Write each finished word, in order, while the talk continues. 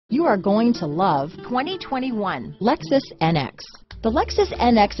You are going to love 2021 Lexus NX. The Lexus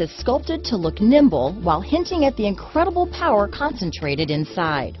NX is sculpted to look nimble while hinting at the incredible power concentrated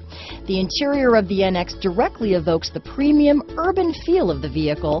inside. The interior of the NX directly evokes the premium urban feel of the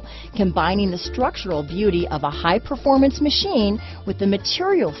vehicle, combining the structural beauty of a high-performance machine with the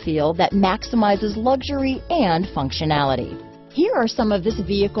material feel that maximizes luxury and functionality. Here are some of this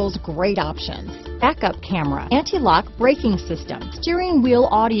vehicle's great options: backup camera, anti-lock braking system, steering wheel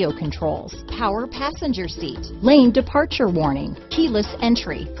audio controls, power passenger seat, lane departure warning, keyless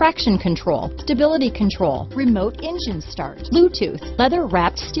entry, traction control, stability control, remote engine start, Bluetooth,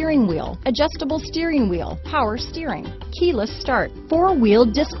 leather-wrapped steering wheel, adjustable steering wheel, power steering, keyless start, four-wheel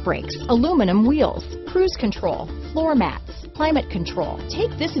disc brakes, aluminum wheels, cruise control, floor mats, climate control.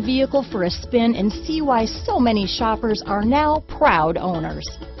 Take this vehicle for a spin and see why so many shoppers are now proud owners.